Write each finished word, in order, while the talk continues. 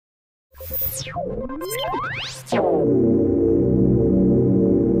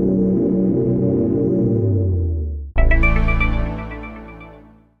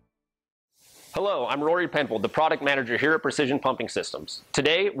Hello, I'm Rory Penfold, the product manager here at Precision Pumping Systems.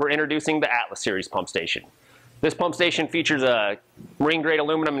 Today, we're introducing the Atlas Series pump station. This pump station features a marine-grade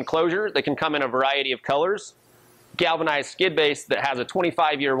aluminum enclosure that can come in a variety of colors, galvanized skid base that has a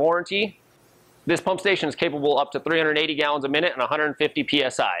 25-year warranty. This pump station is capable up to 380 gallons a minute and 150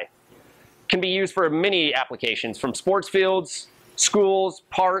 PSI. Can be used for many applications, from sports fields, schools,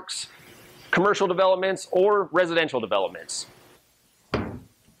 parks, commercial developments, or residential developments.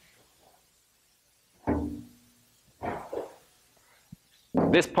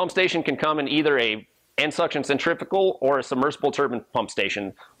 This pump station can come in either a end suction centrifugal or a submersible turbine pump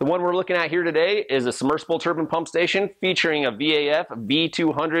station. The one we're looking at here today is a submersible turbine pump station featuring a VAF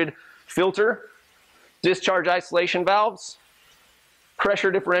V200 filter, discharge isolation valves,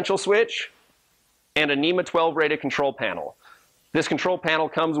 pressure differential switch, and a NEMA 12 rated control panel. This control panel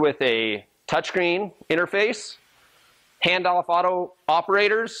comes with a touchscreen interface, handoff auto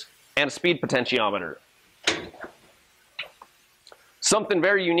operators, and a speed potentiometer. Something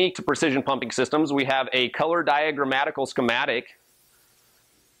very unique to Precision Pumping Systems, we have a color diagrammatical schematic,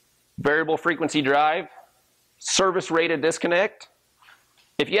 variable frequency drive, service rated disconnect.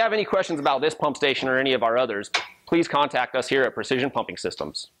 If you have any questions about this pump station or any of our others, please contact us here at Precision Pumping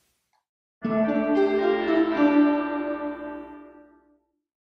Systems.